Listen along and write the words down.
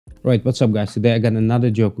Right, what's up guys? Today I got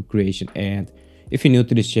another Joker creation, and if you're new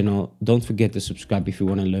to this channel, don't forget to subscribe if you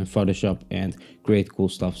want to learn Photoshop and create cool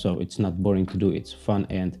stuff, so it's not boring to do. It's fun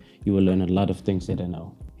and you will learn a lot of things that I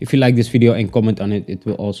know. If you like this video and comment on it, it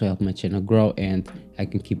will also help my channel grow and I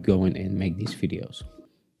can keep going and make these videos.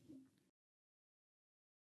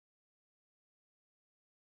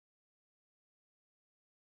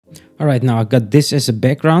 Alright, now I got this as a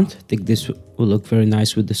background. I think this will look very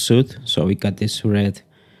nice with the suit. So we got this red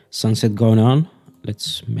sunset going on.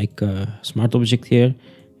 Let's make a smart object here,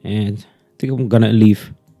 and I think I'm gonna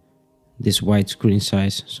leave this white screen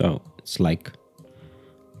size so it's like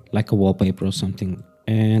a wallpaper or something.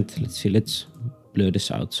 And let's see, let's blur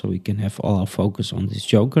this out so we can have all our focus on this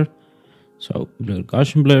Joker. So blur,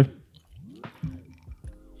 Gaussian blur,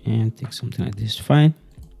 and take something like this, fine.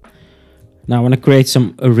 Now I want to create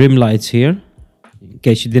some rim lights here. In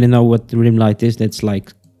case you didn't know what the rim light is, that's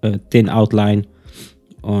like a thin outline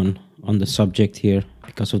on the subject here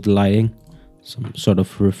because of the lighting, some sort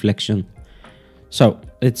of reflection. So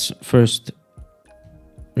let's first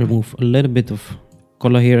remove a little bit of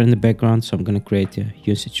color here in the background. So I'm going to create a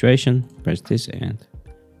hue situation, press this and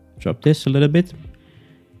drop this a little bit.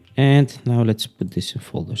 And now let's put this in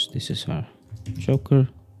folders. This is our Joker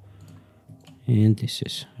and this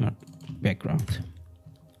is our background.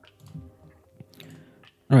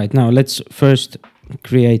 All right, now let's first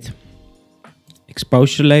create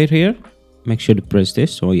exposure layer here. Make sure to press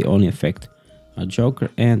this so you only affect our Joker,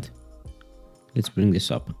 and let's bring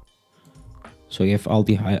this up so you have all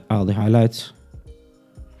the highlights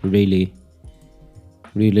really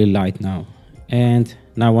light now. And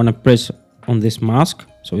now I want to press on this mask,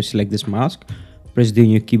 so we select this mask, press D on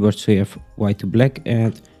your keyboard so you have white to black,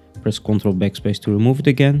 and press Ctrl backspace to remove it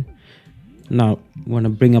again. Now I want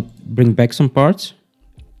to bring back some parts,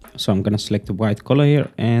 so I'm gonna select the white color here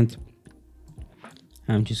and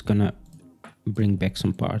I'm just gonna bring back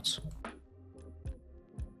some parts.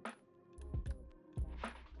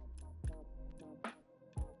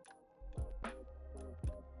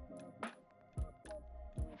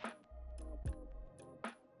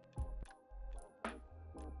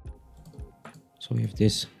 So we have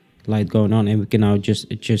this light going on, and we can now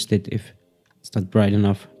just adjust it. If it's not bright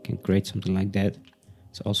enough, we can create something like that.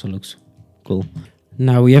 It also looks cool.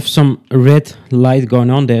 Now we have some red light going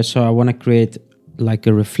on there, so I want to create like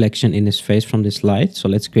a reflection in his face from this light. So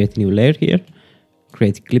let's create a new layer here,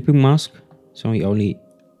 create a clipping mask, so we only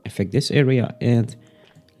affect this area, and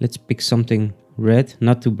let's pick something red,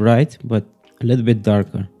 not too bright but a little bit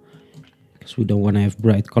darker because we don't want to have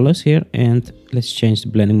bright colors here. And let's change the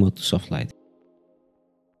blending mode to soft light.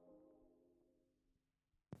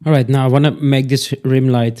 All right, now I want to make this rim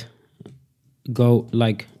light go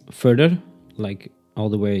like further, like all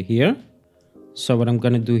the way here. So what I'm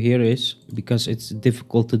gonna do here is, because it's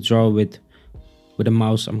difficult to draw with a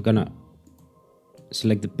mouse, I'm gonna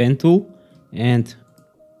select the pen tool and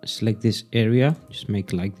select this area, just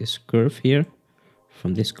make like this curve here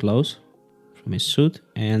from this close from his suit,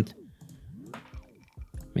 and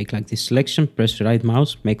make like this selection, press the right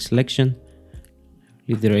mouse, make selection,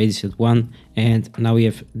 leave the radius at 1, and now we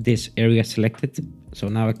have this area selected. So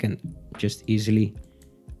now I can just easily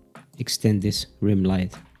extend this rim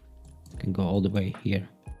light. Can go all the way here.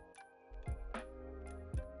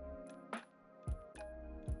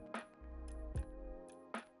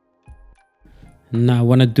 Now I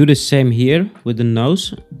want to do the same here with the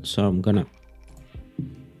nose, so I'm gonna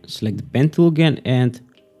select the pen tool again and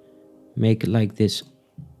make like this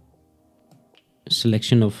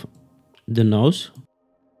selection of the nose.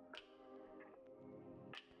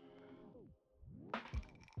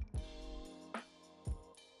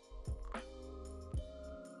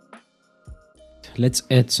 Let's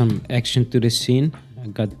add some action to this scene. I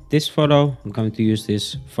got this photo. I'm going to use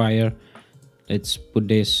this fire. Let's put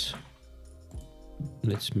this,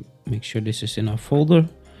 let's make sure this is in our folder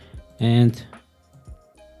and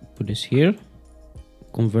put this here,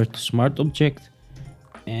 convert to smart object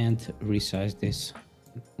and resize this.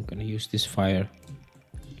 I'm gonna use this fire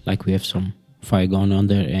like we have some fire going on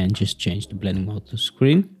there, and just change the blending mode to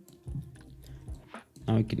screen.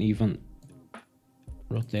 Now I can even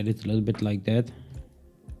rotate it a little bit like that.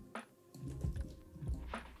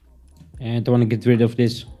 And I want to get rid of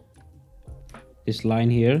this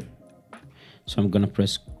line here, so I'm gonna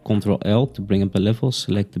press Ctrl L to bring up a level,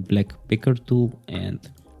 select the black picker tool and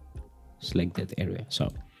select that area. So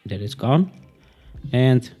that is gone,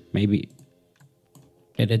 and maybe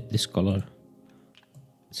edit this color.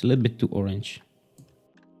 It's a little bit too orange.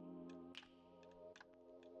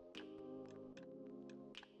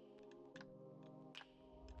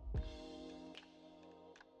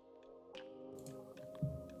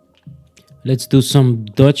 Let's do some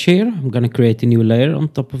dodge here. I'm gonna create a new layer on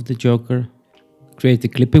top of the Joker. Create a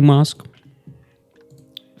clipping mask.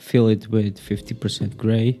 Fill it with 50%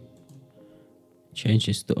 gray. Change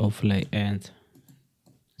this to overlay and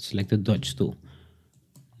select the dodge tool.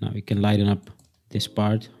 Now we can lighten up this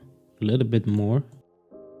part a little bit more.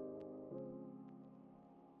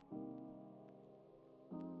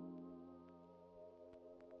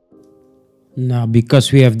 Now,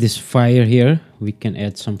 because we have this fire here, we can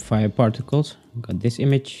add some fire particles. Got this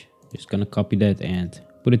image, just gonna copy that and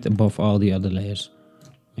put it above all the other layers.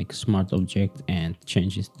 Make a smart object and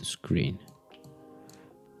change it to screen.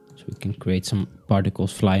 So we can create some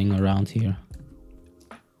particles flying around here.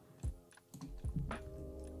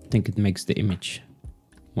 I think it makes the image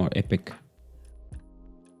more epic.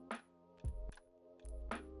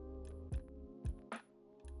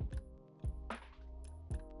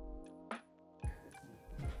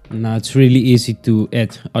 Now it's really easy to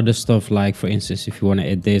add other stuff, like for instance if you want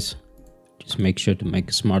to add this, just make sure to make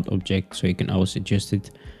a smart object so you can always adjust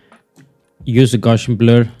it. Use a Gaussian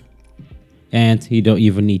blur and you don't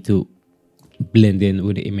even need to blend in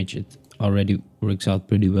with the image. It already works out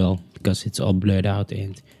pretty well because it's all blurred out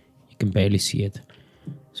and you can barely see it.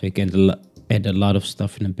 So you can add a lot of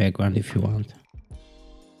stuff in the background if you want.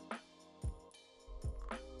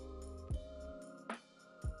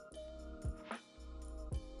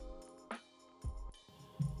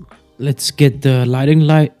 Let's get the lighting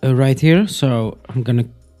right here. So I'm gonna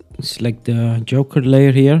select the Joker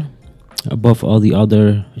layer here above all the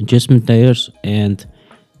other adjustment layers and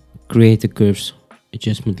create a curves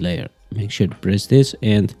adjustment layer. Make sure to press this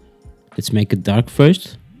and let's make it dark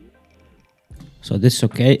first. So this is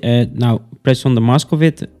okay. And now press on the mask of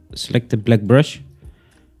it, select the black brush.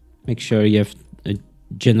 Make sure you have a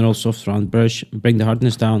general soft round brush. Bring the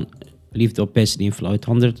hardness down, leave the opacity in float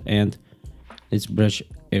 100 and let's brush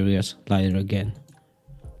areas lighter again.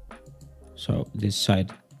 So this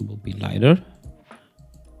side will be lighter.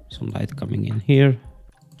 Some light coming in here,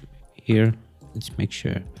 here. Let's make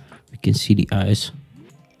sure we can see the eyes.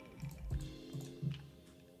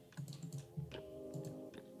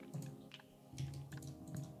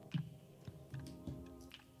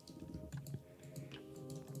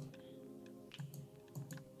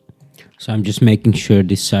 So I'm just making sure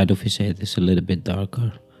this side of his head is a little bit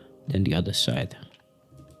darker than the other side.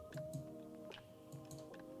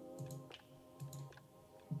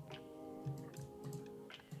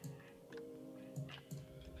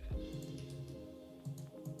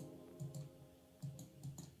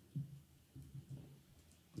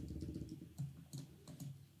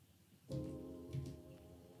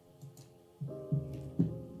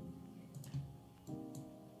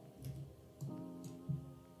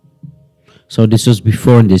 So this was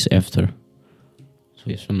before and this after. So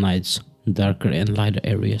we have some nice darker and lighter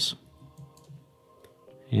areas.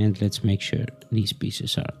 And let's make sure these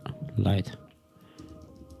pieces are light.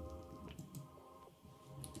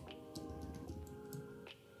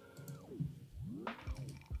 You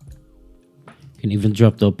can even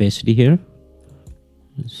drop the opacity here.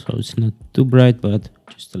 So it's not too bright, but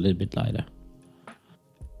just a little bit lighter.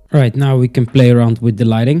 Alright, now we can play around with the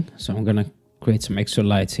lighting. So I'm gonna create some extra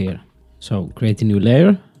lights here. So create a new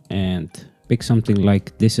layer and pick something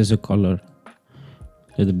like this as a color,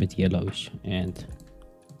 a little bit yellowish, and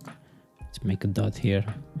let's make a dot here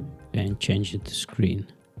and change it to screen.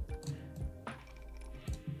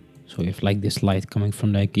 So if like this light coming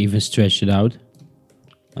from there, you can even stretch it out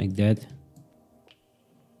like that.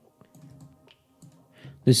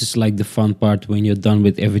 This is like the fun part. When you're done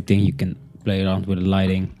with everything, you can play around with the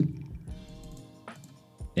lighting,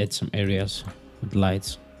 add some areas with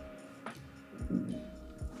lights.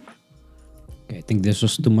 Okay, I think this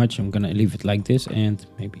was too much. I'm gonna leave it like this and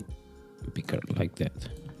maybe bigger like that.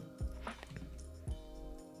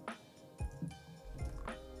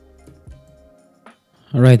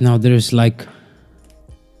 Alright, now there is like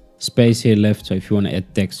space here left, so if you want to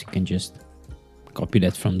add text, you can just copy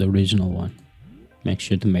that from the original one. Make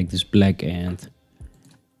sure to make this black and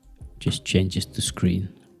just change this to screen.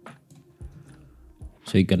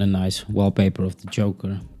 So you got a nice wallpaper of the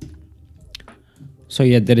Joker. So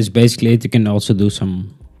yeah, that is basically it. You can also do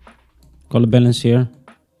some color balance here,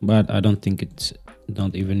 but I don't think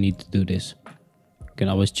don't even need to do this. You can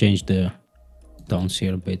always change the tones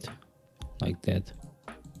here a bit, like that.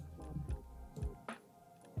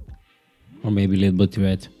 Or maybe a little bit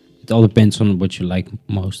red. It all depends on what you like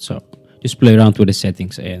most. So just play around with the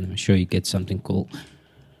settings and I'm sure you get something cool.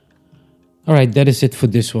 Alright, that is it for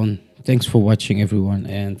this one. Thanks for watching everyone,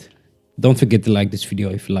 and don't forget to like this video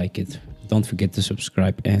if you like it. Don't forget to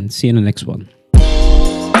subscribe and see you in the next one.